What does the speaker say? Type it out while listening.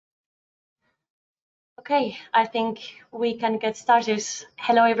Okay, I think we can get started.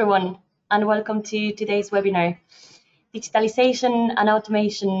 Hello, everyone, and welcome to today's webinar, Digitalization and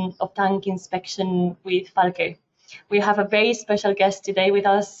Automation of Tank Inspection with Falcker. We have a very special guest today with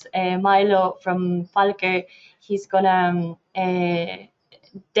us, Milo from Falcker. He's gonna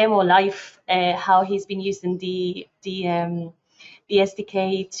demo live how he's been using the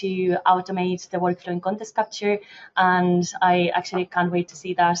SDK to automate the workflow in ContextCapture, and I actually can't wait to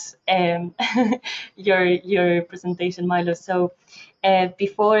see that your presentation, Milo. So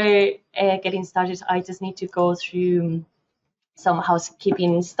before getting started, I just need to go through some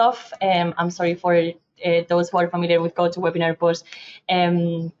housekeeping stuff. I'm sorry for those who are familiar with GoToWebinar, but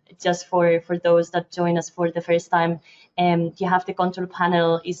just for those that join us for the first time, you have the control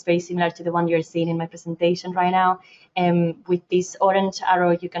panel is very similar to the one you're seeing in my presentation right now. With this orange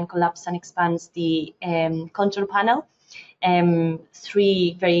arrow, you can collapse and expand the control panel.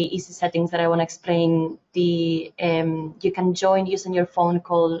 Three very easy settings that I want to explain. You can join using your phone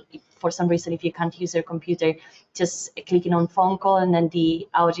call. For some reason, if you can't use your computer, just clicking on phone call, and then the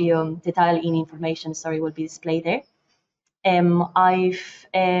audio, the dial-in information, will be displayed there. I've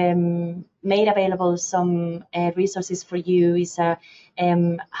made available some resources for you. Is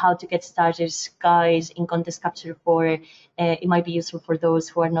how to get started guide in ContextCapture for it might be useful for those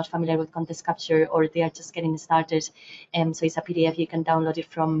who are not familiar with ContextCapture or they are just getting started. So it's a PDF, you can download it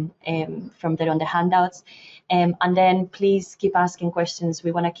from there on the handouts. And then please keep asking questions.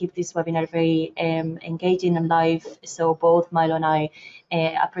 We want to keep this webinar very engaging and live. So both Milo and I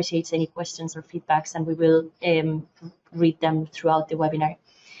appreciate any questions or feedbacks, and we will read them throughout the webinar.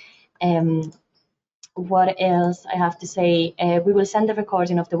 What else I have to say? We will send the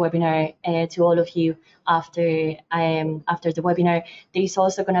recording of the webinar to all of you after the webinar. There is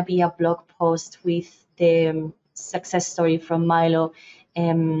also going to be a blog post with the success story from Milo.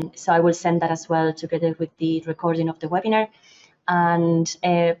 So I will send that as well together with the recording of the webinar. And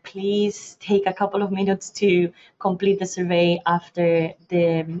please take a couple of minutes to complete the survey after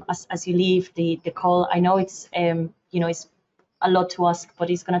as you leave the call. I know it's it's a lot to ask, but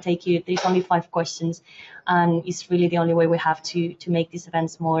it's going to take you. There's only 5 questions, and it's really the only way we have to make these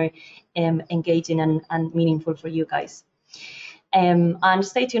events more engaging and meaningful for you guys. And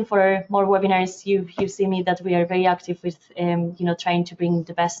stay tuned for more webinars. You've seen me that we are very active with trying to bring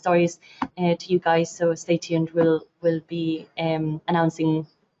the best stories to you guys. So stay tuned. We'll be announcing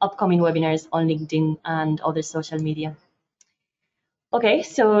upcoming webinars on LinkedIn and other social media. Okay,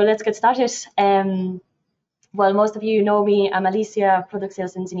 so let's get started. Well, most of you know me. I'm Alicia, product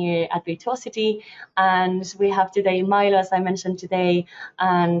sales engineer at Virtuosity, and we have today Milo, as I mentioned today.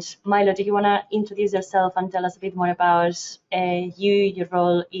 And Milo, do you want to introduce yourself and tell us a bit more about your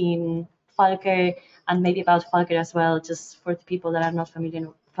role in Falcker, and maybe about Falcker as well, just for the people that are not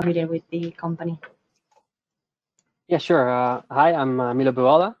familiar with the company? Yeah, sure. Hi, I'm Milo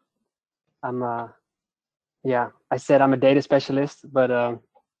Buwalda. I said I'm a data specialist, but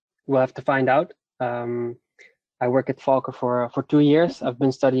we'll have to find out. I work at Falcker for 2 years. I've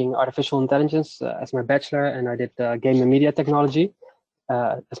been studying artificial intelligence as my bachelor, and I did game and media technology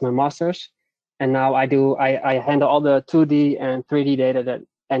as my master's. And now I handle all the 2D and 3D data that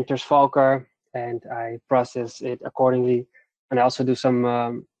enters Falcker, and I process it accordingly. And I also do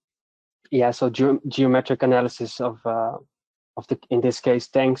some geometric analysis of the, in this case,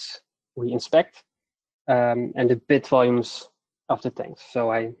 tanks we inspect, and the bit volumes of the tanks.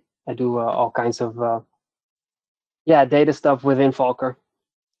 So I do all kinds of data stuff within Falcker.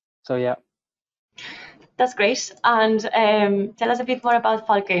 So yeah. That's great. And tell us a bit more about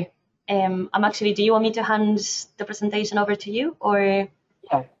Falcker. Do you want me to hand the presentation over to you, or?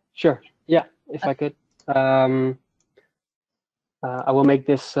 Yeah, sure. Yeah, if I could. I will make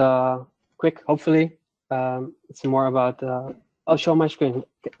this quick, hopefully. It's more about, I'll show my screen.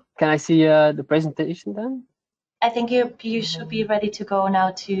 Can I see the presentation then? I think you should be ready to go now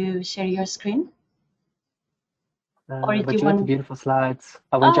to share your screen. Or but you want the beautiful slides.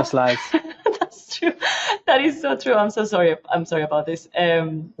 I want your slides. That's true. That is so true. I'm so sorry. I'm sorry about this. So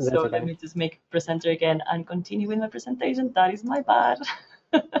okay. Let me just make presenter again and continue with my presentation. That is my bad.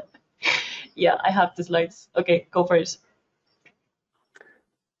 Yeah, I have the slides. Okay, go for it.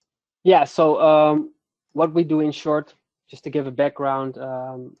 Yeah. So what we do in short, just to give a background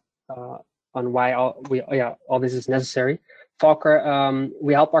on why all this is necessary. Falcker,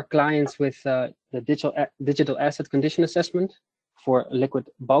 we help our clients with the digital asset condition assessment for liquid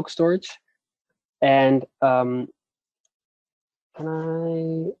bulk storage. And can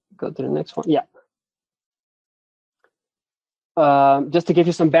I go to the next one? Yeah. Just to give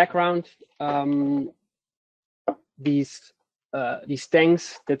you some background, these these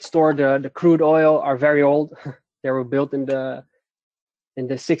tanks that store the crude oil are very old. They were built in the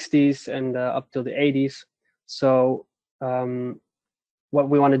 60s and up till the 80s. So what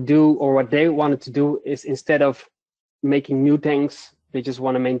we want to do, or what they wanted to do, is instead of making new tanks, they just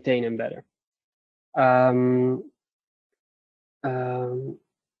want to maintain them better.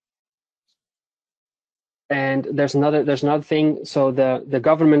 And there's another thing. So the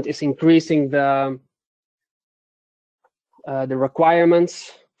government is increasing the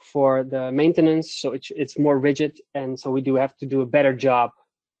requirements for the maintenance, so it's more rigid, and so we do have to do a better job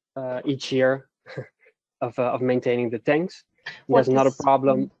each year of maintaining the tanks. There's another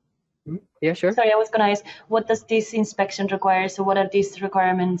problem. Yeah, sure. Sorry, I was going to ask, what does this inspection require? So what are these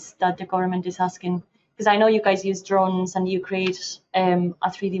requirements that the government is asking? Because I know you guys use drones and you create a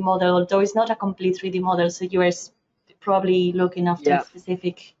 3D model, although it's not a complete 3D model, so you are probably looking after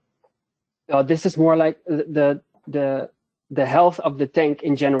specific. This is more like the health of the tank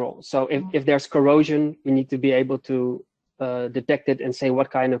in general. So if there's corrosion, we need to be able to detect it and say what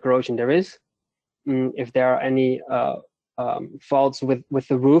kind of corrosion there is. If there are any faults with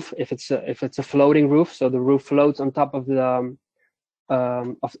the roof, if it's a floating roof, so the roof floats on top of the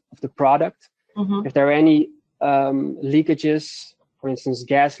product. If there are any leakages, for instance,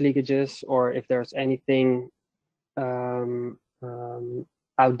 gas leakages, or if there's anything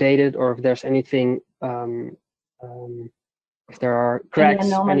outdated, or if there's anything, if there are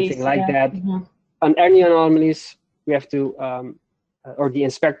cracks or anything like that, on any anomalies, we have to, or the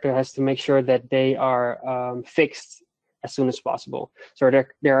inspector has to make sure that they are fixed as soon as possible. So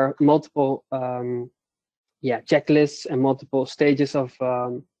there are multiple checklists and multiple stages of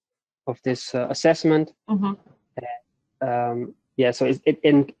this assessment. So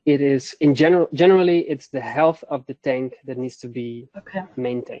it is in generally it's the health of the tank that needs to be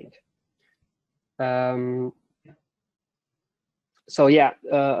maintained.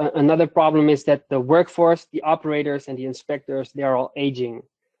 Another problem is that the workforce, the operators and the inspectors, they are all aging.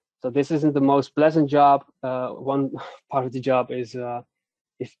 So this isn't the most pleasant job. One part of the job is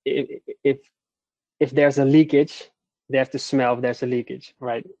if there's a leakage, they have to smell if there's a leakage,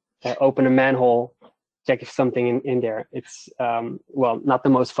 right? Open a manhole, check if something in there. It's not the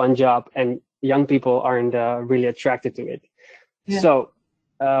most fun job, and young people aren't really attracted to it. So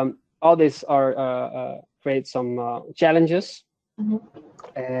all this create some challenges.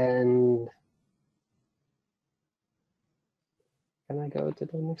 And can I go to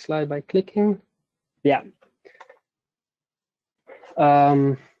the next slide by clicking? Yeah.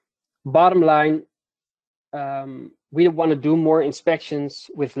 Bottom line, we want to do more inspections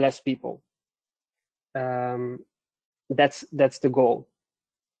with less people. That's the goal.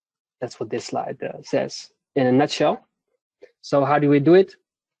 That's what this slide says in a nutshell. So how do we do it?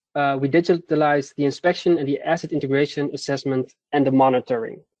 We digitalize the inspection and the asset integration, assessment, and the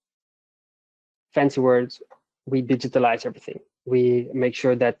monitoring. Fancy words, we digitalize everything. We make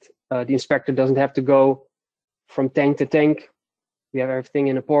sure that the inspector doesn't have to go from tank to tank. We have everything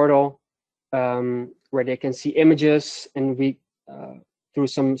in a portal where they can see images, and we, through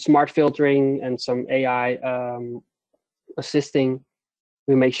some smart filtering and some AI assisting,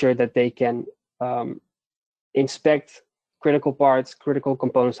 we make sure that they can inspect critical parts, critical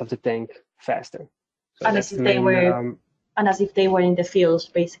components of the tank faster. So and as if they were, and as if they were in the field,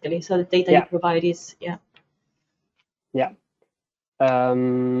 basically. So the data you provide is, we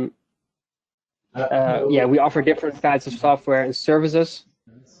offer different kinds of software and services.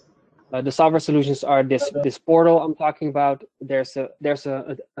 The software solutions are this portal I'm talking about. There's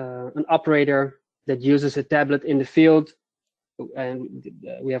an operator that uses a tablet in the field, and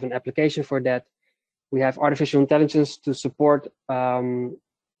we have an application for that. We have artificial intelligence to support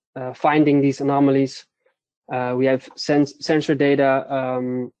finding these anomalies. We have sensor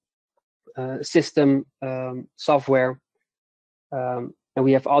data system software, and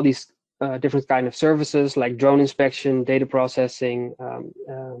we have all these different kind of services like drone inspection, data processing,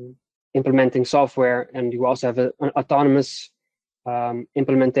 implementing software, and you also have an autonomous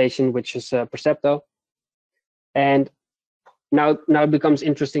implementation, which is Percepto. And now it becomes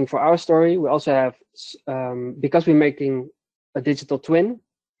interesting for our story. We also have, because we're making a digital twin,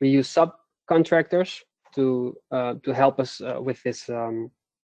 we use subcontractors to help us with this,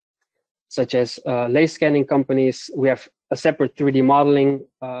 such as laser scanning companies. We have a separate 3D modeling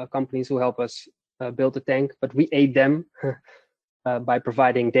companies who help us build the tank, but we aid them by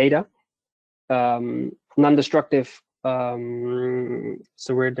providing data, non-destructive. So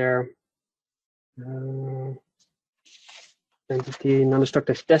we're there. Entity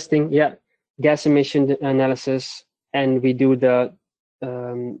non-destructive testing, gas emission analysis, and we do the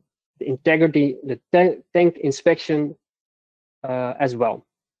integrity, the tank inspection as well,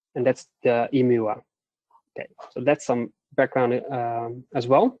 and that's the EMUA. Okay, so that's some background as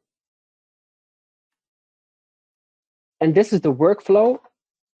well. And this is the workflow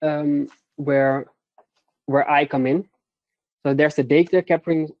where I come in. So there's the data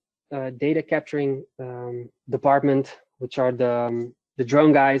capturing department, which are the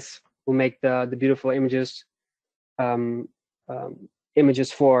drone guys who make the beautiful images,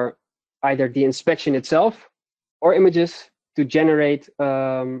 images for either the inspection itself or images to generate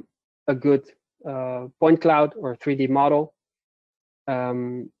a good point cloud or 3D model.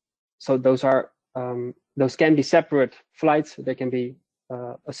 So those are those can be separate flights. They can be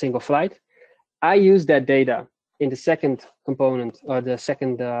a single flight. I use that data in the second component, or the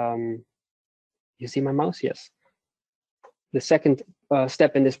second. You see my mouse? Yes. The second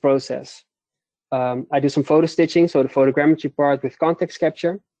step in this process. I do some photo stitching, so the photogrammetry part with context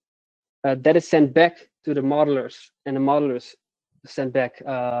capture. That is sent back to the modelers, and the modelers send back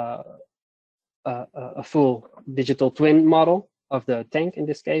a full digital twin model of the tank in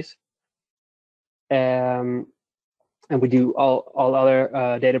this case. And we do all other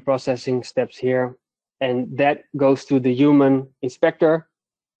data processing steps here, and that goes to the human inspector,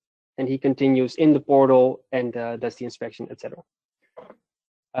 and he continues in the portal and does the inspection, etc.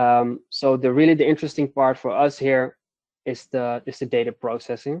 So the interesting part for us here is the data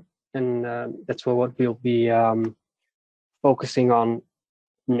processing, and that's what we'll be focusing on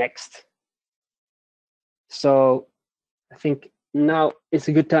next. So I think now it's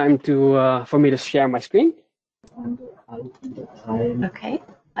a good time to for me to share my screen. Okay,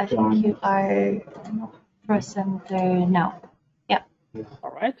 I think you are present there now. Yeah.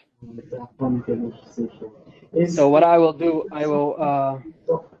 All right. So what I will do, I will.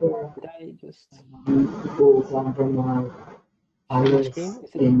 Did I just? Screen?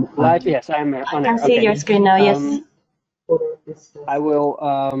 Is it live? Yes, I'm on. I can see your screen now. Yes. I will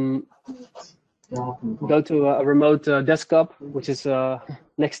go to a remote desktop, which is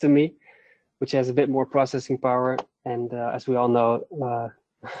next to me, which has a bit more processing power, and as we all know,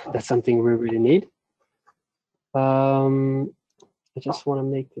 that's something we really need. I just want to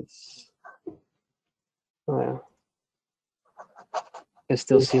make this. Oh yeah. I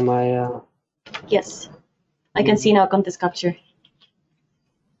still see my. Yes, I can see now ContextCapture.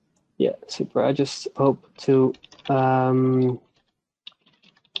 Yeah, super. I just hope to.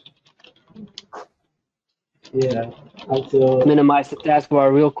 Yeah, also minimize the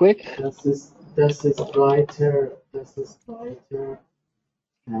taskbar real quick. Das ist weiter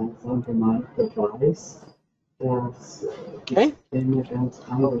allgemein Beweis, dass Okay.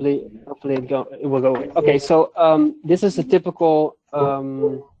 Hopefully it will go away. Okay, so this is a typical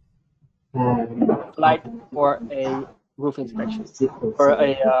flight for a roof inspection, or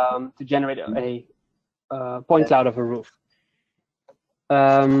a to generate a point cloud of a roof.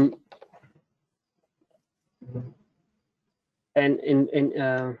 And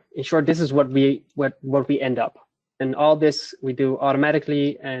in short, this is what we end up, and all this we do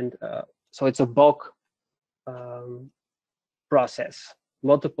automatically, and so it's a bulk process.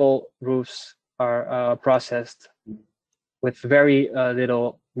 Multiple roofs are processed with very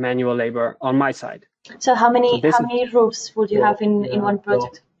little manual labor on my side. So how many roofs would you have in one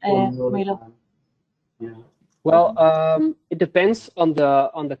project, Milo? Well, it depends on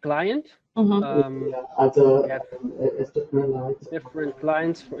the client. Mm-hmm. We have different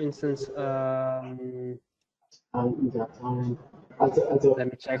clients, for instance. Let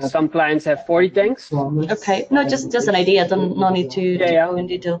me check. Some clients have 40 tanks. Okay, no, just an idea. No need to go in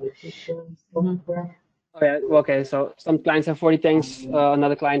detail. Mm-hmm. Okay, okay. So some clients have 40 tanks.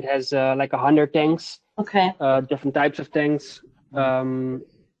 Another client has like 100 tanks. Okay. Different types of tanks.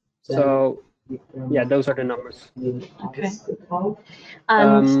 So yeah, those are the numbers. Okay.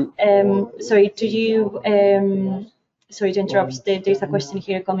 And sorry, sorry to interrupt. There's a question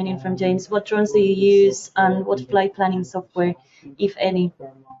here coming in from James. What drones do you use, and what flight planning software, if any?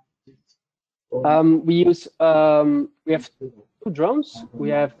 We use we have two drones. We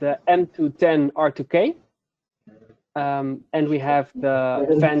have the M210 R2K, and we have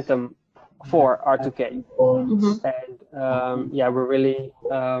the Phantom 4 R2K. Mm-hmm. And yeah, we're really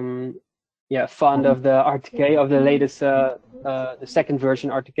fond of the RTK, of the latest, the second version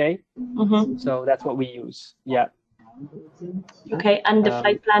RTK. Mm-hmm. So that's what we use. Yeah. Okay, and the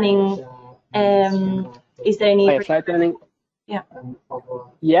flight planning, is there any? Flight planning. Yeah.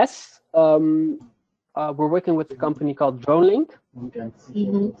 Yes. We're working with a company called DroneLink.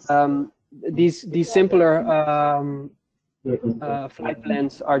 Mm-hmm. These simpler flight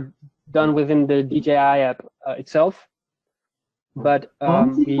plans are done within the DJI app itself. But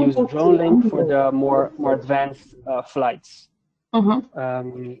we use DroneLink for the more advanced flights.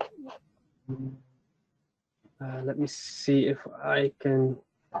 Mm-hmm. Let me see if I can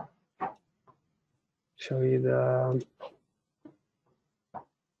show you the.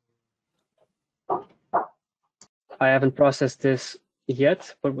 I haven't processed this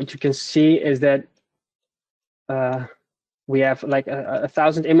yet, but what you can see is that we have like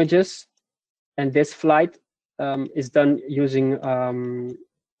 1,000 images, and this flight is done using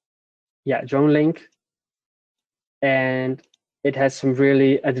DroneLink, and it has some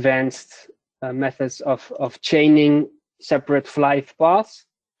really advanced methods of chaining separate flight paths,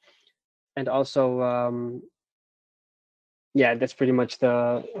 and also that's pretty much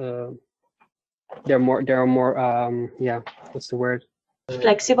the there are more what's the word,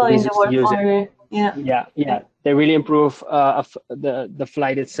 flexible in the work. They really improve the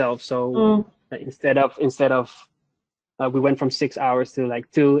flight itself. So instead of we went from 6 hours to like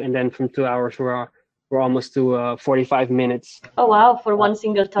 2, and then from 2 hours we're almost to 45 minutes. Oh wow, for one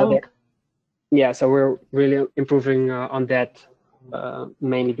single tank. So we're really improving on that,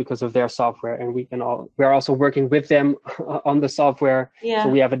 mainly because of their software, and we're also working with them on the software. So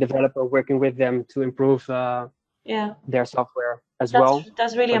we have a developer working with them to improve their software as well.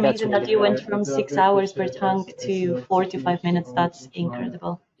 That's really amazing that you went from 6 hours per tank to 45 minutes. That's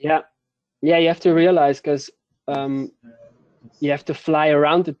incredible. Yeah, you have to realize, because you have to fly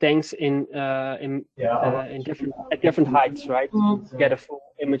around the tanks at different heights, right? To get a full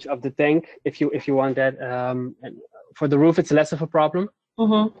image of the tank, if you want that. And for the roof, it's less of a problem.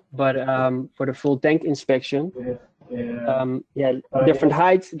 But for the full tank inspection, different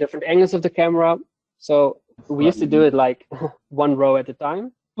heights, different angles of the camera. So we used to do it like one row at a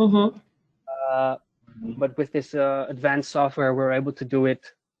time. But with this advanced software, we're able to do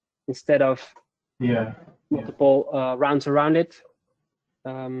it instead of multiple rounds around it.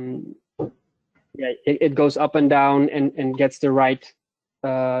 It goes up and down and gets the right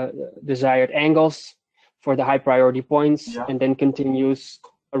desired angles for the high priority points, and then continues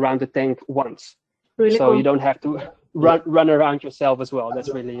around the tank once. Really so cool. You don't have to run around yourself as well. That's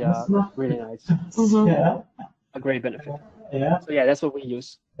really really nice. A great benefit. So that's what we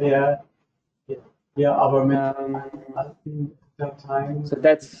use. So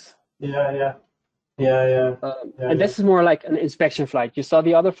that's and this is more like an inspection flight. You saw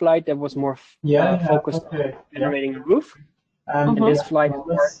the other flight that was more focused on generating a roof. And this flight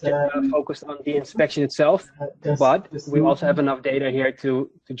is more focused on the inspection itself, but we also have enough data here to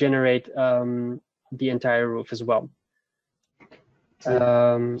generate the entire roof as well.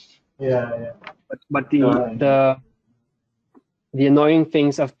 But the annoying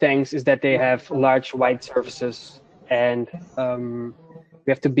things of tanks is that they have large wide surfaces, and we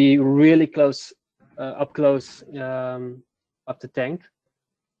have to be really close, up close up the tank.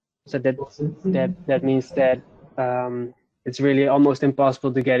 So that means that it's really almost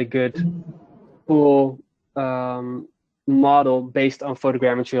impossible to get a good full model based on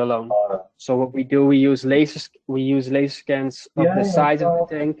photogrammetry alone. So what we do, we use laser scans of the sides of the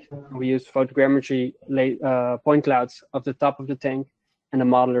tank. We use photogrammetry point clouds of the top of the tank, and the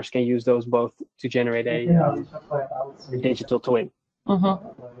modelers can use those both to generate a digital twin.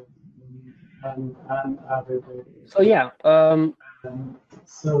 Well,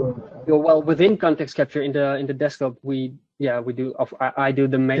 within ContextCapture in the desktop, I do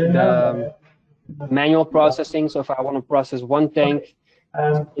the manual processing. So if I want to process one tank,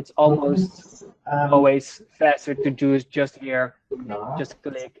 it's almost always faster to do it just here, just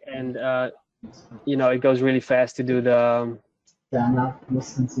click, and it goes really fast to do the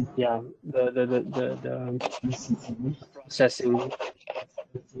processing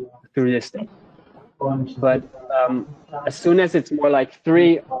through this thing. But as soon as it's more like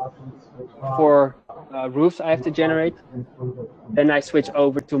 3 or 4 roofs I have to generate, then I switch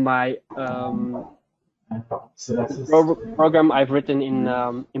over to my program I've written in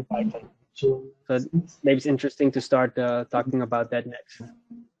Python. So maybe it's interesting to start talking about that next.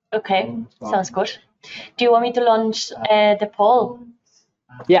 Okay, sounds good. Do you want me to launch the poll?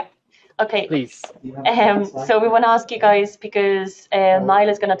 Yeah. Okay. Please. So we want to ask you guys, because Milo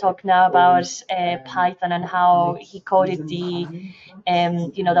is going to talk now about Python and how he coded the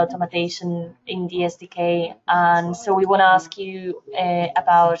the automation in the SDK, and so we want to ask you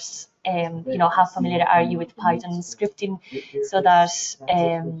about how familiar are you with Python scripting, so that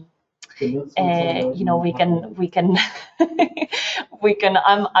we can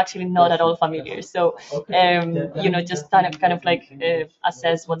I'm actually not at all familiar, so just kind of like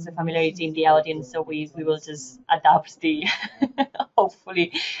assess what's the familiarity in the audience, so we will just adapt the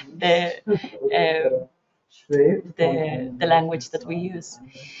hopefully the the language that we use.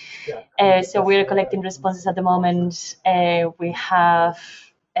 So we're collecting responses at the moment. We have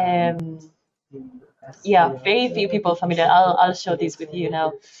very few people familiar. I'll show this with you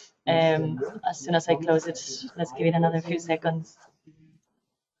now. As soon as I close it, let's give it another few seconds.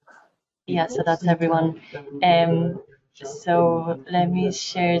 Yeah, so that's everyone. So let me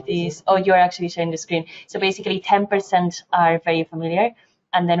share this. Oh, you're actually sharing the screen. So basically 10% are very familiar,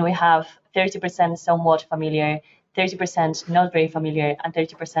 and then we have 30% somewhat familiar, 30% not very familiar, and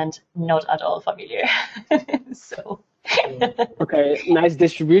 30% not at all familiar. So Okay, nice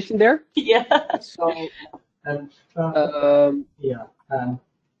distribution there. yeah. So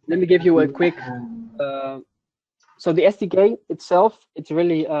let me give you a quick. So the SDK itself, it's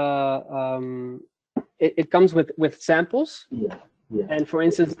really it comes with samples. And for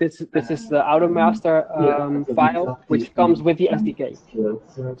instance, this is the AutoMaster file, which comes with the SDK.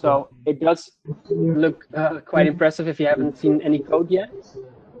 So it does look quite impressive if you haven't seen any code yet.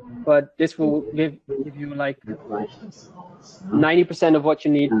 But this will give you like 90% of what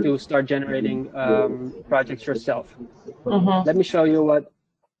you need to start generating projects yourself. Let me show you what,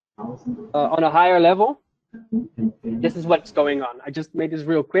 on a higher level, this is what's going on. I just made this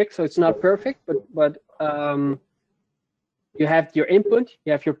real quick, so it's not perfect, but you have your input,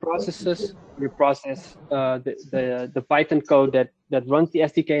 you have your processes, you process the Python code that runs the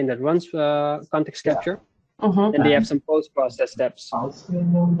SDK and that runs ContextCapture. And they have some post-process steps. So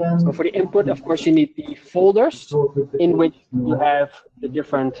for the input, of course, you need the folders in which you have the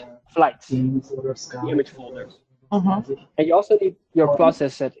different flights, the image folders. And you also need your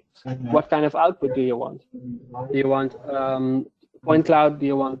process settings. What kind of output do you want? Do you want point cloud? Do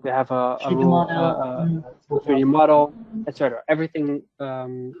you want to have a 3D model, etc.? Everything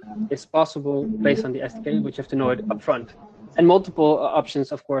is possible based on the SDK, which you have to know it upfront. And multiple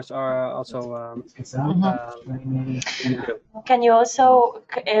options, of course, are also Can you also,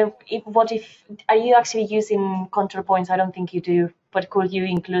 are you actually using control points? I don't think you do, but could you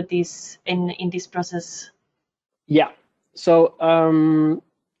include this in this process? Yeah. So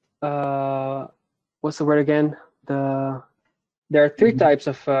what's the word again? There are three types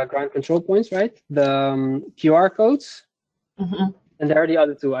of ground control points, right? The QR codes, and there are the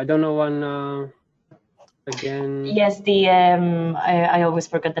other two. I don't know one. Again. Yes, the I always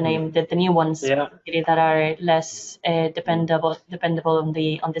forget the name. The new ones that are less dependable on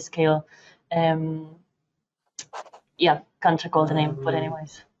the scale. Can't recall the name, but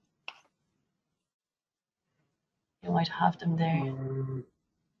anyways, you might have them there.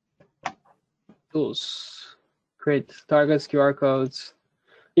 Tools, create targets, QR codes.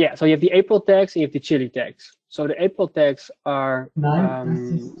 Yeah, so you have the April tags and you have the chili tags. So the April tags are.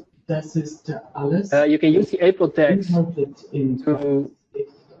 You can use the April tags to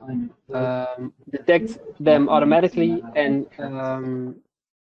detect them automatically and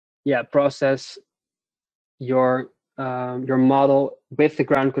process your model with the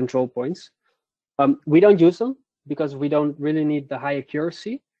ground control points. We don't use them because we don't really need the high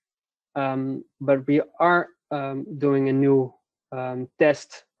accuracy, but we are doing a new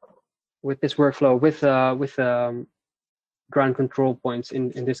test with this workflow with ground control points,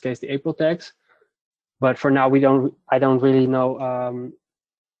 in this case the April tags. But for now, I don't really know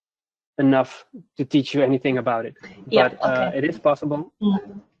enough to teach you anything about it. But it is possible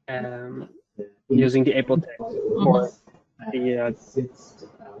using the April tags for the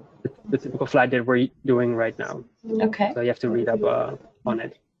typical flight that we're doing right now. Okay. So you have to read up on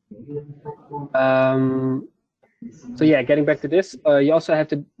it. So yeah, getting back to this, you also have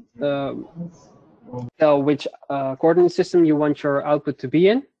to tell which coordinate system you want your output to be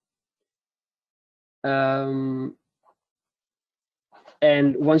in. And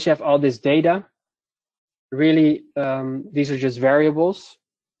once you have all this data, really, these are just variables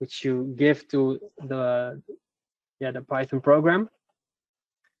which you give to the Python program.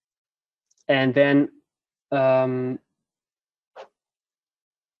 And then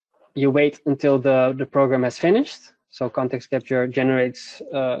you wait until the program has finished. So ContextCapture generates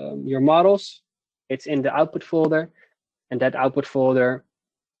your models. It's in the output folder, and that output folder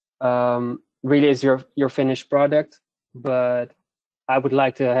really is your finished product. But I would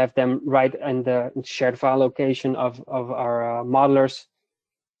like to have them right in the shared file location of our modelers.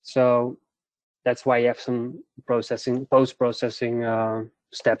 So that's why you have some post-processing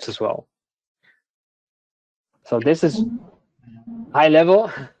steps as well. So this is high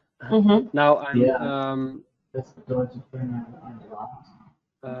level. Now I'm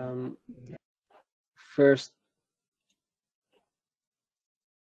first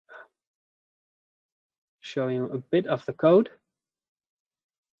showing you a bit of the code.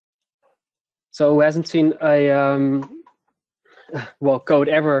 So who hasn't seen a well, code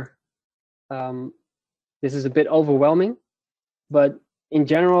ever? This is a bit overwhelming, but in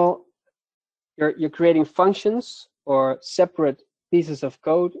general, you're creating functions or separate pieces of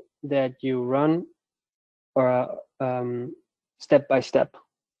code that you run or step by step,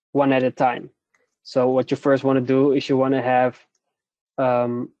 one at a time. So what you first want to do is you want to have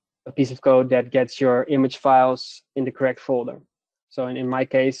a piece of code that gets your image files in the correct folder. So in my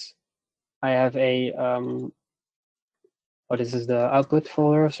case, I have a oh, this is the output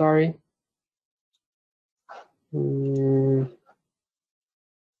folder. Sorry.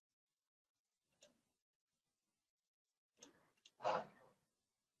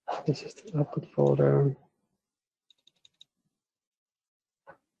 This is the output folder.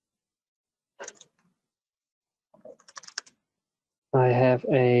 I have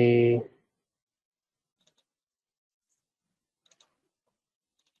a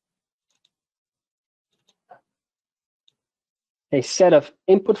set of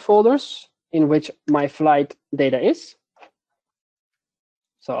input folders in which my flight data is.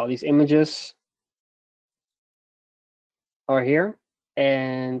 So all these images are here,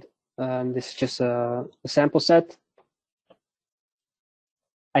 and this is just a sample set.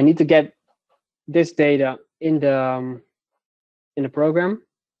 I need to get this data in the program.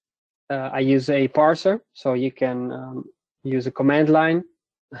 I use a parser, so you can use a command line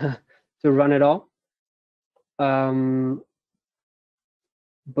to run it all.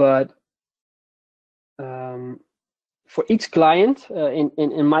 But for each client,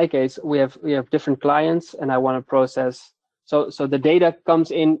 in my case, we have different clients, and I want to process. So the data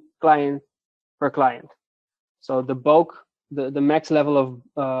comes in client per client. So the bulk, the max level of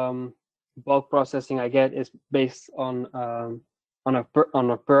bulk processing I get is based on a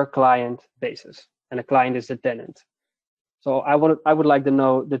per client basis, and a client is the tenant. So I would like to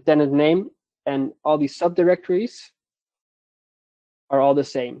know the tenant name, and all these subdirectories are all the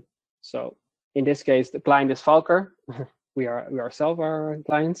same. So in this case, the client is Falcker. we ourselves are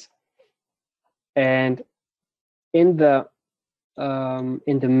clients, and in the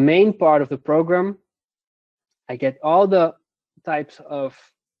main part of the program, I get all the types of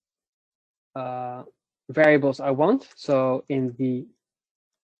variables I want. So and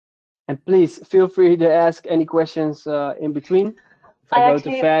please feel free to ask any questions in between. If I go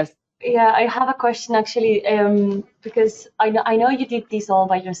too fast. Yeah, I have a question actually, because I know you did this all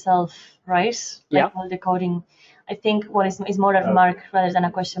by yourself, right? Like, yeah. All the coding. I think what is more a remark rather than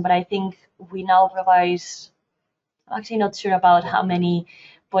a question, but I think we now provide. I'm actually not sure about how many,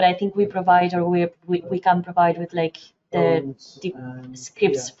 but I think we provide, or we can provide with like the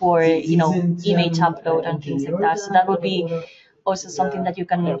scripts for image upload and things like that. So that would be also something that you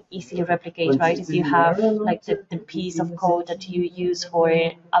can easily replicate, right? If you have like the piece of code that you use for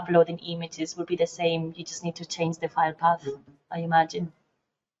uploading images will be the same. You just need to change the file path, I imagine.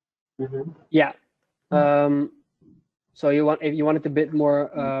 Yeah. So if you want it a bit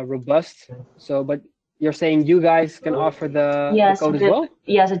more robust. So, but you're saying you guys can offer the code as well?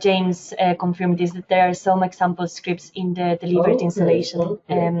 Yeah, so James confirmed this, that there are some example scripts in the delivered installation.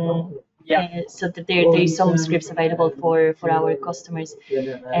 So that there is some scripts available for our customers.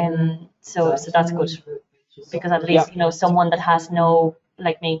 So that's good, because at least someone that has no,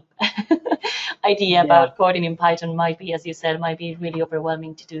 like me, idea about coding in Python might be, as you said, might be really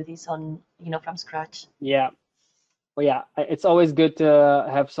overwhelming to do this on from scratch. Yeah. Well, yeah, it's always good to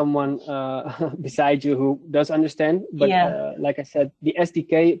have someone beside you who does understand. But like I said, the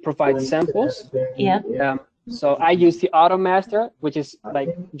SDK provides samples. Yeah. So I use the AutoMaster, which is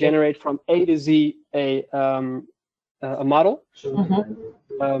like generate from A to Z a model,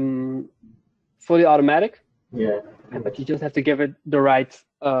 fully automatic. Yeah. But you just have to give it the right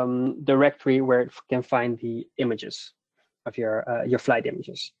directory where it can find the images of your flight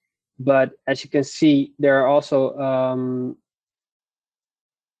images. But as you can see, there are also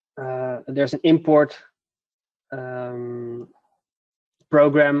there's an import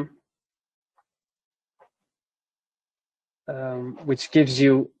program which gives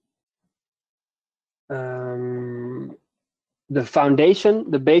you the foundation,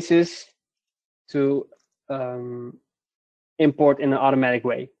 the basis to import in an automatic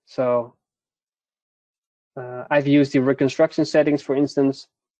way. So I've used the reconstruction settings, for instance,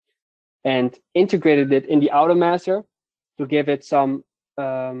 and integrated it in the AutoMaster to give it some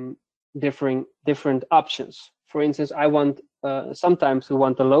different options. For instance, I want sometimes we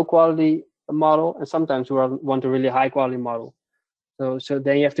want a low quality model, and sometimes we want a really high quality model. So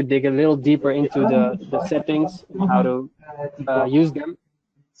then you have to dig a little deeper into the settings and how to use them.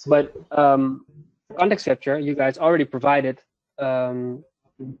 But ContextCapture, you guys already provided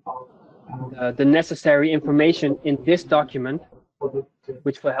the necessary information in this document,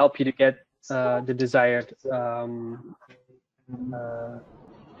 which will help you to get the desired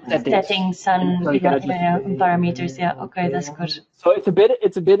settings and so you can adjust parameters. Yeah, okay, that's good. So it's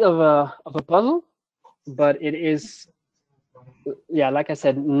a bit of a puzzle, but it is, yeah, like I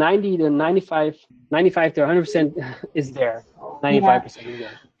said, 90 to 95 to 100% is there. 95% is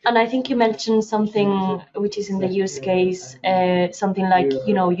there. And I think you mentioned something which is in the use case, something like,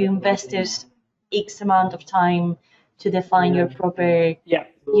 you know, you invested X amount of time to define your proper,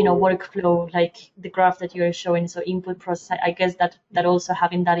 you know, workflow, like the graph that you're showing. So input process, I guess that also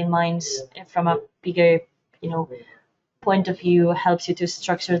having that in mind from a bigger, you know, point of view helps you to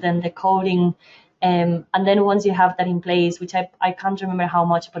structure then the coding. And then once you have that in place, which I can't remember how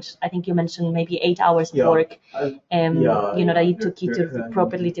much, but I think you mentioned maybe 8 hours of work, you know, that it took you to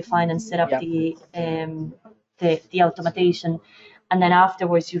properly define and set up the automation. And then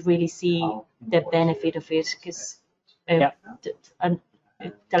afterwards, you really see the benefit of it. Because and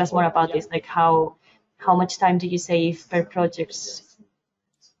tell us more about this, like how much time do you save per project?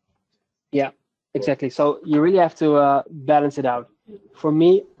 Yeah, exactly. So you really have to balance it out. For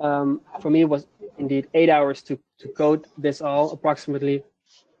me, it was indeed 8 hours to code this all approximately,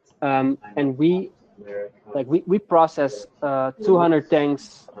 and we process 200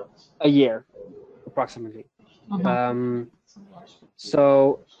 tanks a year approximately.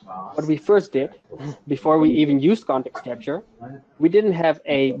 So what we first did before we even used ContextCapture, we didn't have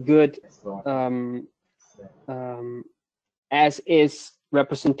a good as is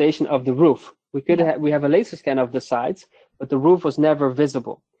representation of the roof. We have a laser scan of the sides, but the roof was never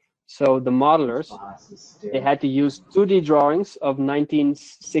visible. So the modelers, they had to use 2D drawings of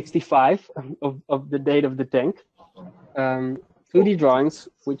 1965 of the date of the tank. 2D drawings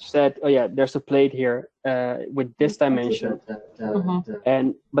which said, oh yeah, there's a plate here with this dimension,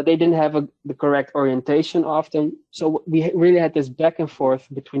 but they didn't have the correct orientation often. So we really had this back and forth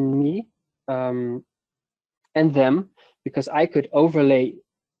between me and them, because I could overlay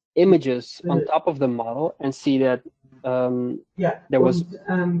images on top of the model and see that there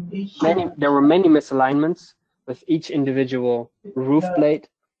were many misalignments with each individual roof plate.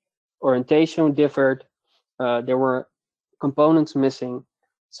 Orientation differed. There were components missing,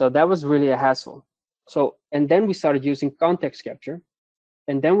 so that was really a hassle. So, and then we started using ContextCapture,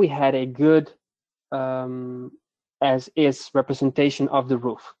 and then we had a good as is representation of the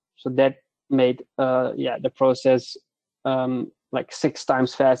roof. So that made the process like 6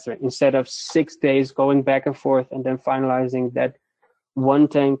 times faster. Instead of 6 days going back and forth and then finalizing that one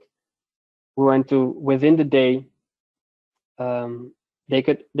tank, we went to within the day. They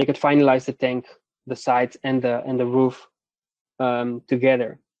could finalize the tank, the sides and the roof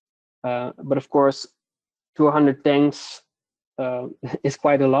together. But of course, 200 tanks is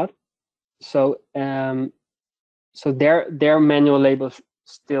quite a lot. So so their manual labels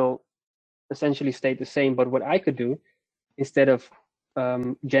still essentially stayed the same. But what I could do, instead of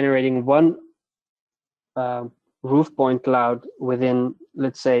generating one roof point cloud within,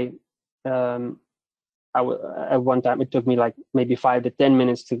 let's say, at one time it took me like maybe 5 to 10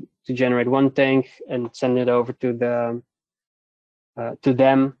 minutes to generate one tank and send it over to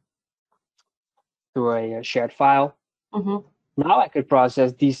them to a shared file. Now I could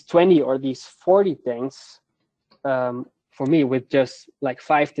process these 20 or these 40 tanks for me with just like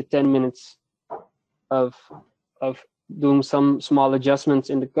 5 to 10 minutes of doing some small adjustments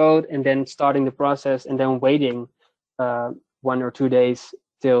in the code, and then starting the process, and then waiting 1 or 2 days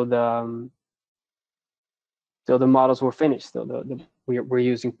till the models were finished. We're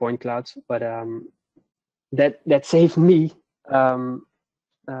using point clouds, but that saved me 10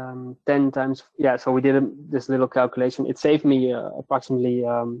 times. Yeah, so we did this little calculation. It saved me approximately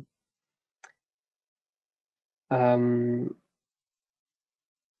in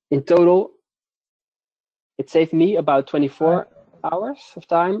total. It saved me about 24 hours of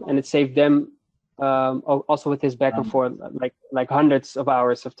time, and it saved them also with this back and forth like hundreds of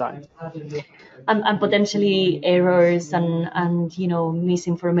hours of time. And potentially errors and you know,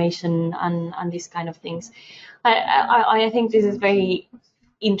 misinformation and these kind of things. I think this is very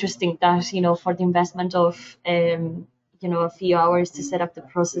interesting that, you know, for the investment of you know, a few hours to set up the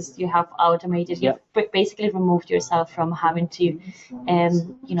process, you have automated. You've basically removed yourself from having to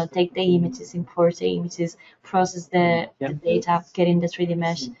you know, take the images, import the images, process the data, get in the 3D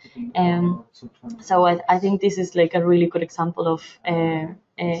mesh. So I think this is like a really good example of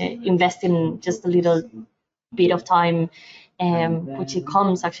investing just a little bit of time, which it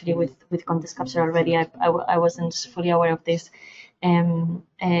comes actually with ContextCapture already. I wasn't fully aware of this. So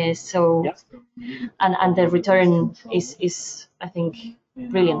and the return is I think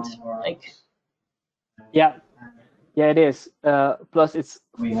brilliant. Like, yeah, it is. Plus, it's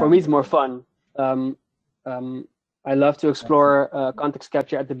for me, it's more fun. I love to explore context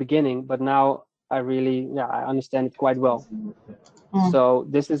capture at the beginning, but now I really, I understand it quite well. So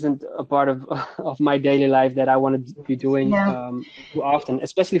this isn't a part of of my daily life that I want to be doing too often,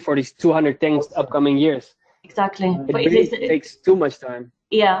 especially for these 200 things upcoming years. Exactly. It really takes too much time.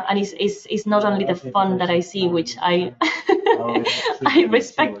 Yeah, and it's not only the fun that I see, which I I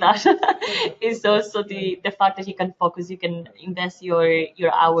respect that. It's also the fact that you can focus, you can invest your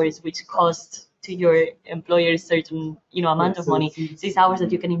hours, which cost to your employer a certain amount of money. So these hours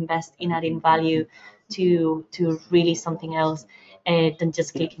that you can invest in adding value to really something else than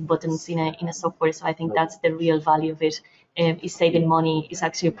just clicking buttons in a software. So I think that's the real value of it. Is saving money, is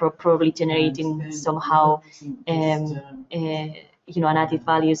actually probably generating somehow an added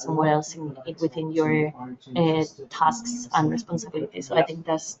value somewhere else within your tasks and responsibilities. So I think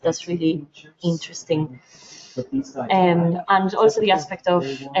that's really interesting. And also the aspect of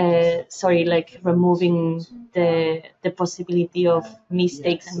like removing the possibility of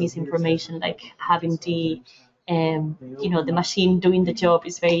mistakes and misinformation, like having the the machine doing the job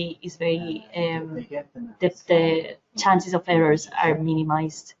is very the chances of errors are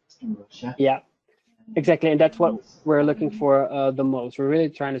minimized. Yeah, exactly, and that's what we're looking for the most. We're really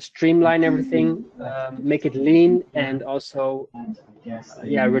trying to streamline everything, make it lean, and also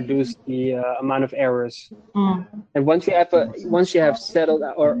reduce the amount of errors. And once you have settled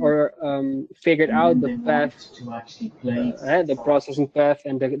or figured out the path, the processing path,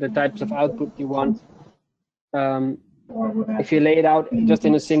 and the types of output you want, if you lay it out just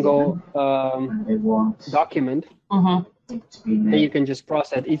in a single document, then you can just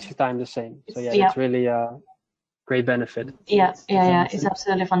process each time the same. So it's really a great benefit. Yeah, it's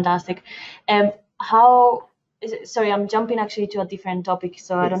absolutely fantastic. How sorry, I'm jumping actually to a different topic,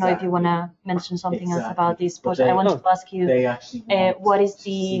 so I don't know if you want to mention something else about this, but I want to ask you, what is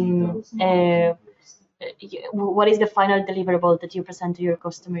the final deliverable that you present to your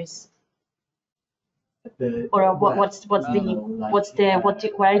customers? Or what are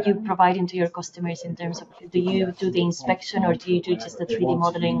you providing to your customers in terms of, do you do the inspection, or do you do just the 3D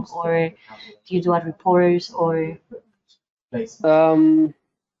modeling, or do you do a report, or?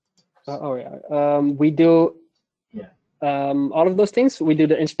 We do all of those things. We do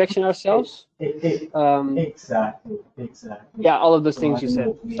the inspection ourselves. Exactly. Yeah, all of those things you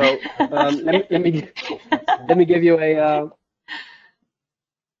said. So let me give you a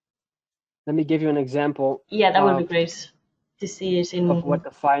let me give you an example. Yeah, that would be great to see it in of what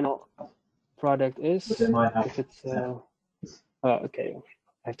the final product is. If it's okay,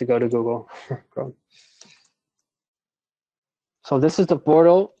 I have to go to Google Chrome. So this is the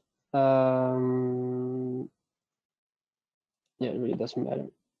portal. Yeah, it really doesn't matter.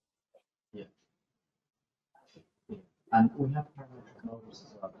 Yeah. And we have parametric models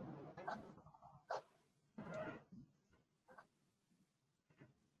as well.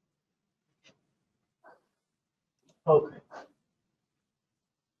 Okay.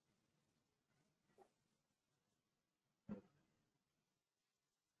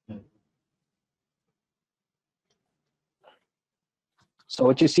 So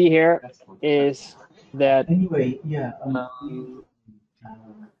what you see here is that anyway,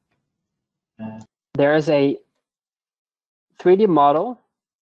 there is a 3D model,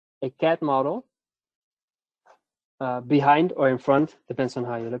 a CAD model, behind or in front, depends on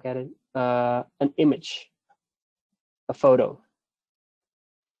how you look at it, an image, a photo.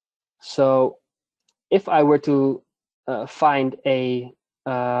 So if I were to find a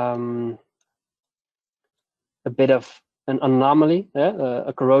bit of an anomaly,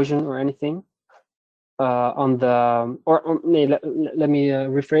 a corrosion or anything on the, let me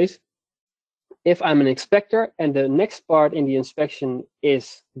rephrase. If I'm an inspector and the next part in the inspection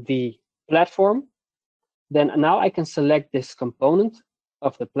is the platform, then now I can select this component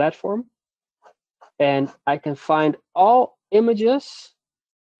of the platform, and I can find all images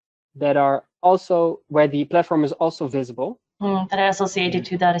that are also where the platform is also visible. That are associated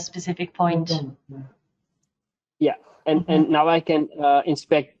to that specific point. Yeah, and now I can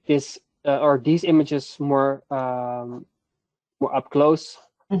inspect this or these images more up close.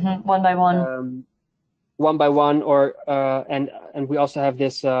 One by one. One by one, or and we also have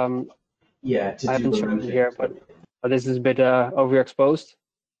this. Yeah, I haven't shown it here, but this is a bit overexposed,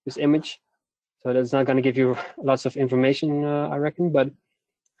 this image, so that's not going to give you lots of information, I reckon. But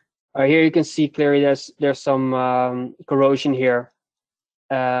here you can see clearly there's some corrosion here,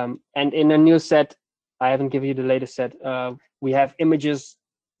 and in a new set, I haven't given you the latest set. We have images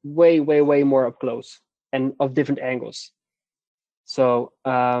way more up close and of different angles. So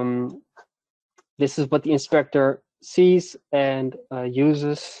this is what the inspector sees and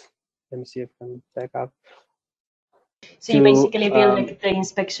uses. Let me see if I can back up. So you basically build like the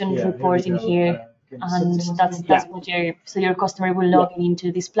inspection report in here, and that's what your customer will log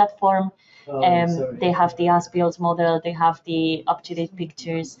into this platform. They have the as-built model, they have the up-to-date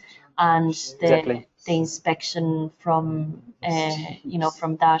pictures, and the inspection from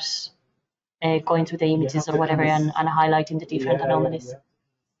from that going through the images or whatever and highlighting the different anomalies.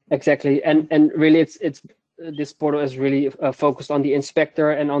 Exactly, and really it's this portal is really focused on the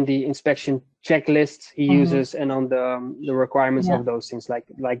inspector and on the inspection checklists he uses and on the requirements of those things,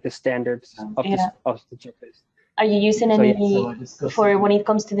 like the standards of the checklist. Are you using any for when it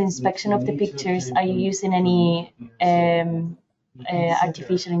comes to the inspection of the pictures? Are you using any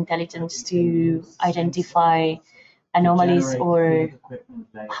artificial intelligence to identify anomalies, or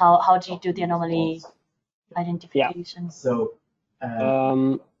how do you do the anomaly identification? So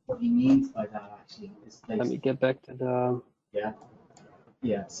what he means by that actually is let me get back to the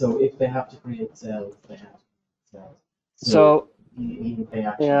so if they have to create cells, they have to create cells. So they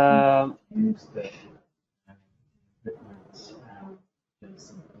actually use the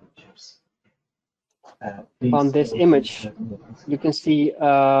pictures. On this image, you can see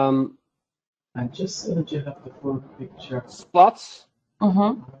and just so that you have the full picture, spots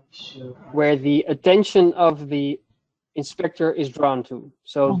where the attention of the inspector is drawn to.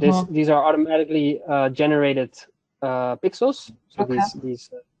 So these are automatically generated pixels. So these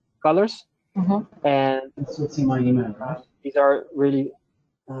colors, and that's what's in my email, right? these are really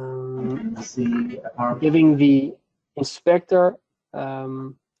giving the inspector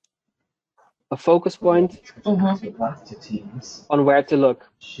a focus point on where to look.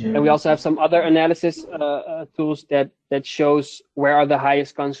 And we also have some other analysis tools that shows where are the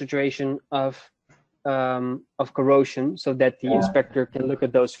highest concentration of corrosion, so that the inspector can look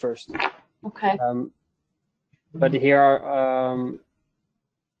at those first. Okay. But here are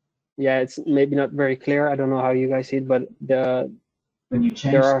it's maybe not very clear. I don't know how you guys see it, but there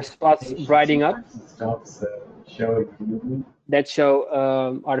are spots brighting up that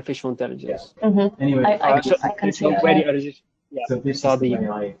show artificial intelligence. Anyway, I can see that. So this is the way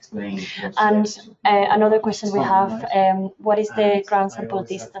I explain. And another question we have, what is the ground sample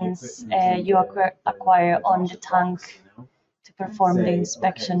distance you acquire on the tank to perform the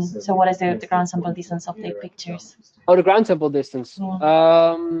inspection? So what is the ground sample distance of the pictures? Oh, the ground sample distance.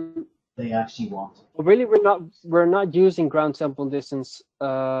 They actually want. Really, we're not using ground sample distance.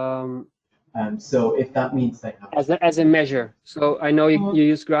 So if that means they have as a measure. So I know you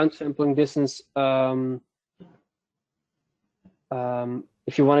use ground sampling distance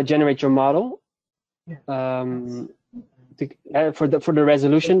if you want to generate your model for the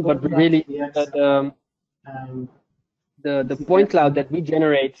resolution, but really the point cloud that we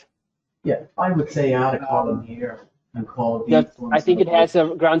generate. Yeah, I would say add a column here and call these. I think it has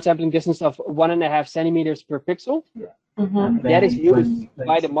a ground sampling distance of 1.5 centimeters per pixel. That is used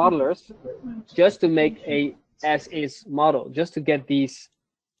by the modelers just to make a as-is model, just to get these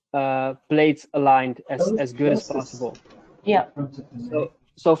plates aligned as good as possible. Yeah.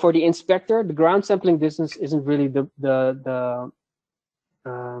 So for the inspector, the ground sampling distance isn't really the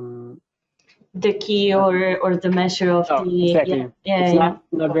key or the measure of the exactly. It's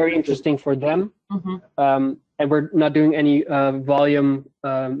not very interesting for them. And we're not doing any volume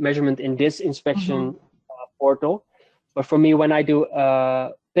measurement in this inspection portal. But for me, when I do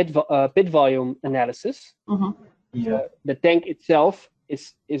pit volume analysis, the tank itself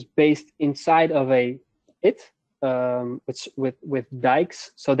is based inside of a pit with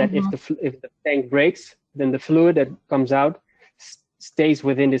dikes, so that if the tank breaks, then the fluid that comes out stays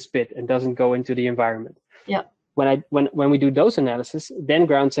within this pit and doesn't go into the environment. Yeah. When we do those analysis, then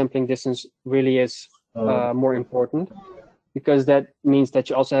ground sampling distance really is more important, because that means that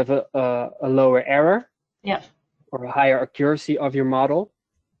you also have a lower error. Yeah. Or a higher accuracy of your model.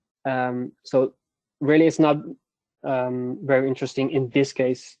 So really, it's not very interesting in this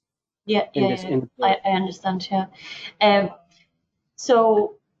case. I understand. Yeah.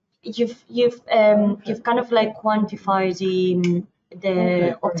 So you've kind of like quantified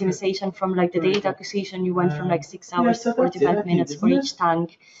the optimization from like the data acquisition. You went from like 6 hours to 45 minutes for each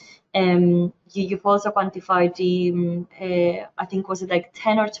tank. You've also quantified the I think was it like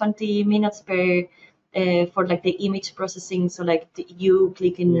 10 or 20 minutes per for like the image processing, so like you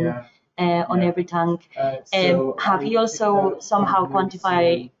clicking on every tank. Have you also somehow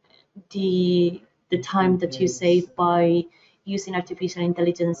quantified the time that you save by using artificial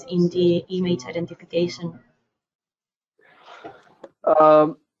intelligence in the image identification?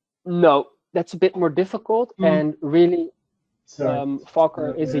 No, that's a bit more difficult, and really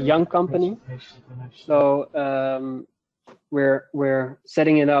Falcker is a young company, so we're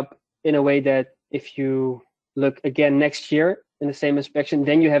setting it up in a way that if you look again next year in the same inspection,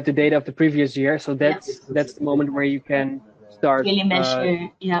 then you have the data of the previous year. So that's the moment where you can start really measure.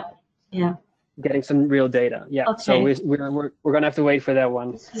 Yeah. Getting some real data. Yeah. Okay. So we're gonna have to wait for that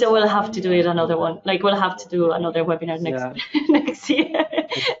one. So we'll have to do it another one. Like we'll have to do another webinar next year.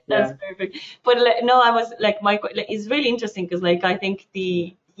 That's perfect. But no, I was like, it's really interesting because like I think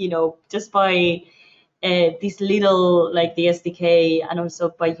just by this little like the SDK and also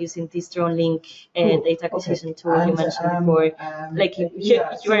by using this drone link data acquisition tool you mentioned before, like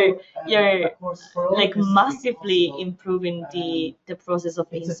you're like massively improving the process of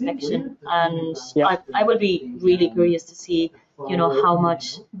the inspection, and I will be really curious to see how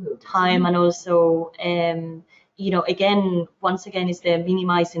much time and also once again is the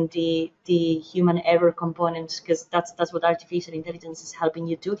minimizing the human error component, because that's what artificial intelligence is helping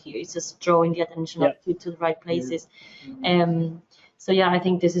you do here. It's just drawing the attention of you to the right places. So yeah, I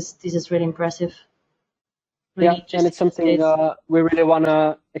think this is really impressive. Really and it's something we really want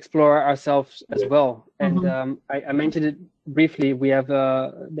to explore ourselves as well. And I mentioned it briefly. We have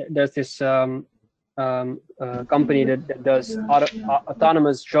there's this company that does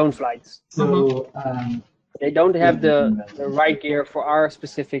autonomous drone flights. So they don't have the right gear for our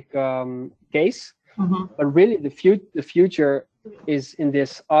specific case, but really the future is in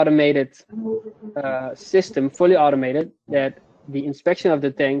this automated system, fully automated, that the inspection of the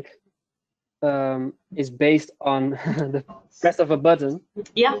tank is based on the press of a button.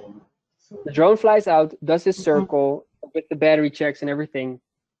 Yeah. The drone flies out, does this circle with the battery checks and everything,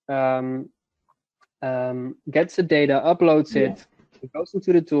 gets the data, uploads it, it goes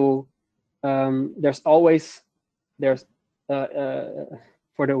into the tool. There's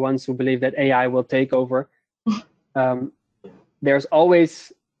for the ones who believe that AI will take over, there's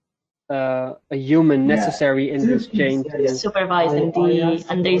always a human necessary in this change, supervising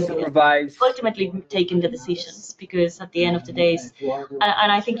and there's ultimately taking the decisions, because at the end of the day,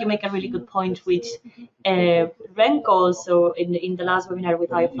 and I think you make a really good point with Renko also in the last webinar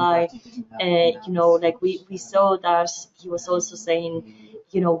with iFly, like we saw that he was also saying,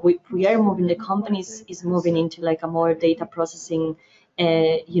 we are moving, the companies is moving into like a more data processing,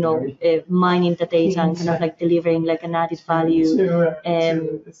 mining the data and kind of like delivering like an added value.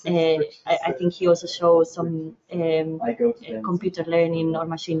 I think he also shows some computer learning or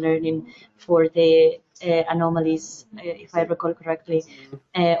machine learning for the anomalies, if I recall correctly,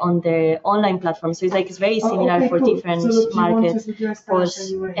 on the online platform. So it's very similar for different markets. But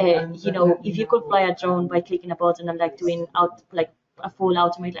if you could fly a drone by clicking a button and like doing a full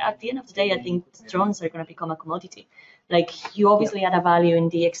automate, at the end of the day, I think drones are going to become a commodity. Like you obviously add a value in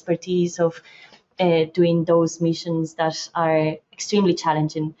the expertise of doing those missions that are extremely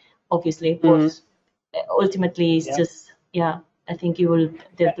challenging, obviously, but ultimately it's just, I think you will,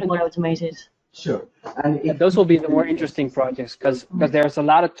 the more automated. Sure. And those will be the more interesting projects, because there's a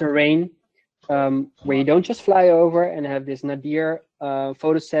lot of terrain where you don't just fly over and have this nadir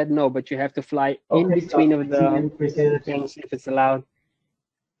photo set, no, but you have to fly in between of the things if it's allowed.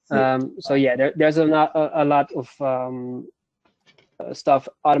 So yeah, there's a lot of stuff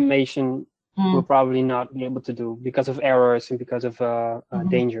automation will probably not be able to do because of errors and because of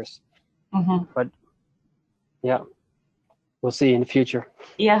dangers. But yeah, we'll see in the future.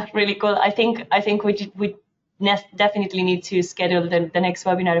 Yeah, really cool. I think we definitely need to schedule the next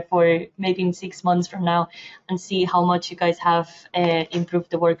webinar for maybe in 6 months from now and see how much you guys have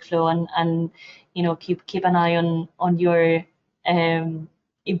improved the workflow and keep an eye on your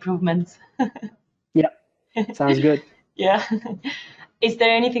improvements. Yeah, sounds good. Yeah. Is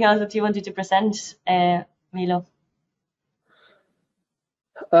there anything else that you wanted to present, Milo?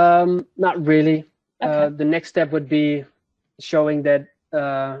 Not really. Okay. The next step would be showing that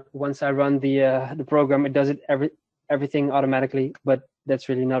once I run the program, it does everything automatically, but that's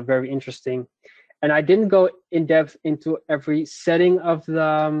really not very interesting. And I didn't go in depth into every setting of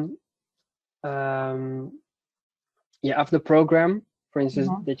the of the program. For instance,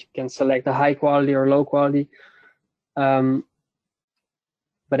 that you can select a high quality or low quality. But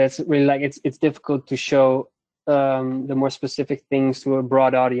it's really like it's difficult to show the more specific things to a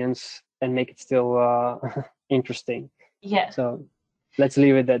broad audience and make it still interesting. Yeah. So let's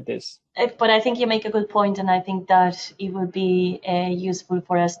leave it at this. But I think you make a good point, and I think that it would be useful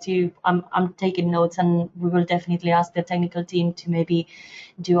for us to. I'm taking notes, and we will definitely ask the technical team to maybe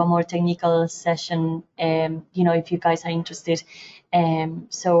do a more technical session. If you guys are interested.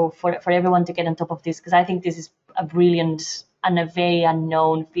 So for everyone to get on top of this, because I think this is a brilliant and a very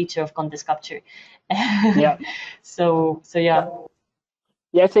unknown feature of context capture. Yeah. So yeah.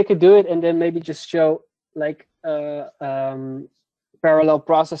 Yeah, if they could do it and then maybe just show like parallel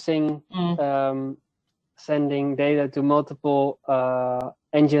processing, sending data to multiple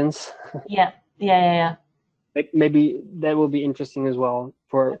engines. Yeah. Like maybe that will be interesting as well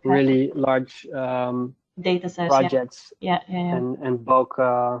for really large data sets, projects. Yeah. And bulk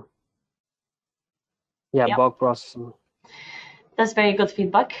bulk processing. That's very good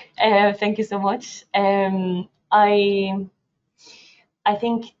feedback. Thank you so much. I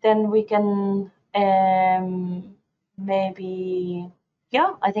think then we can maybe,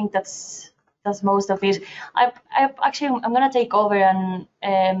 yeah, I think that's most of it. I actually I'm gonna take over and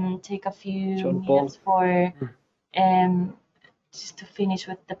take a few minutes for just to finish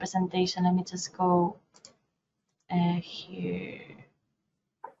with the presentation. Let me just go here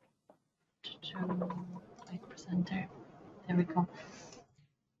to my presenter. There we go.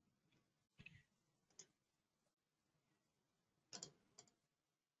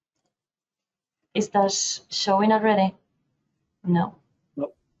 Is that showing already? No.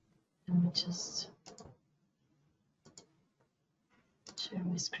 Nope. Let me just share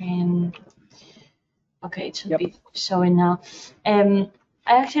my screen. Okay, it should be showing now.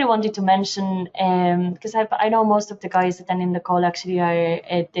 I actually wanted to mention, because I know most of the guys attending the call actually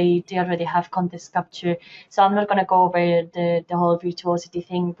are they already have context capture, so I'm not going to go over the whole virtuosity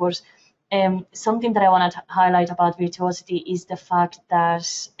thing, but something that I want to highlight about virtuosity is the fact that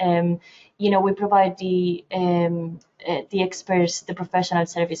we provide the experts the professional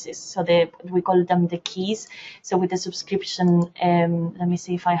services, so we call them the keys. So with the subscription, let me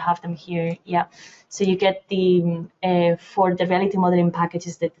see if I have them here. Yeah, so you get the for the reality modeling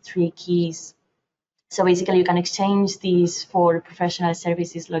packages, the 3 keys. So basically you can exchange these for professional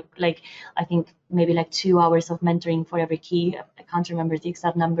services, like I think maybe like 2 hours of mentoring for every key. I can't remember the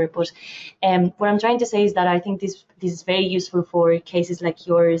exact number, but what I'm trying to say is that I think this is very useful for cases like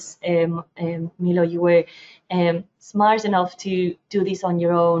yours. Milo, you were smart enough to do this on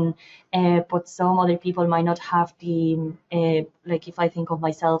your own, but some other people might not have the, like if I think of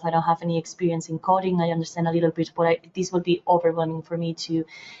myself, I don't have any experience in coding. I understand a little bit, but this would be overwhelming for me to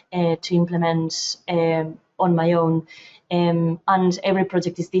implement on my own. And every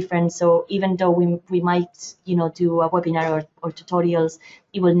project is different. So even though we might, do a webinar or tutorials,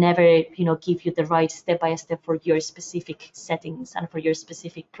 it will never, give you the right step-by-step for your specific settings and for your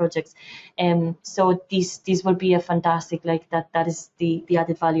specific projects. So this will be a fantastic, like that is the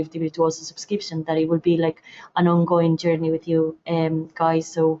added value of the Virtuoso subscription, that it will be like an ongoing journey with you guys.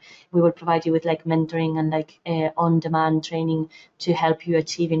 So we will provide you with like mentoring and like on-demand training to help you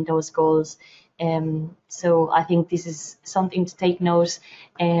achieving those goals. So I think this is something to take note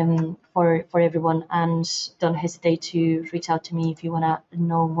for everyone, and don't hesitate to reach out to me if you want to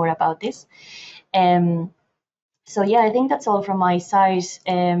know more about this. So yeah, I think that's all from my side.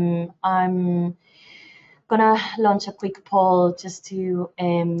 I'm gonna launch a quick poll just to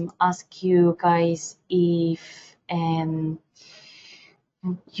ask you guys if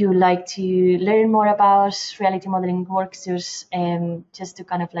you like to learn more about reality modeling workstores, just to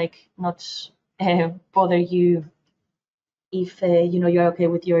kind of like not bother you if you're okay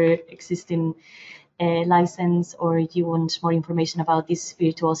with your existing license, or you want more information about this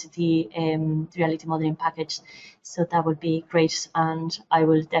Virtuosity reality modeling package. So that would be great, and I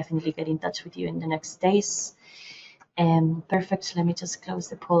will definitely get in touch with you in the next days. Perfect. Let me just close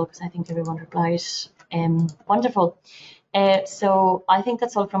the poll because I think everyone replied. Wonderful. So I think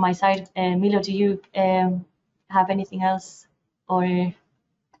that's all from my side. Milo, do you have anything else, or?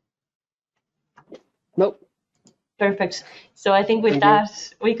 Nope. Perfect. So I think with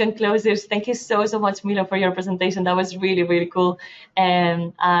that, we can close this. Thank you so much, Milo, for your presentation. That was really, really cool.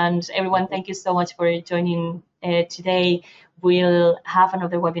 And everyone, thank you so much for joining today. We'll have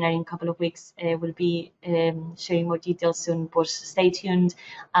another webinar in a couple of weeks. We'll be sharing more details soon, but stay tuned,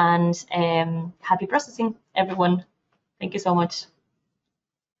 and happy processing, everyone. Thank you so much.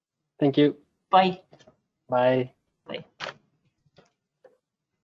 Thank you. Bye. Bye. Bye.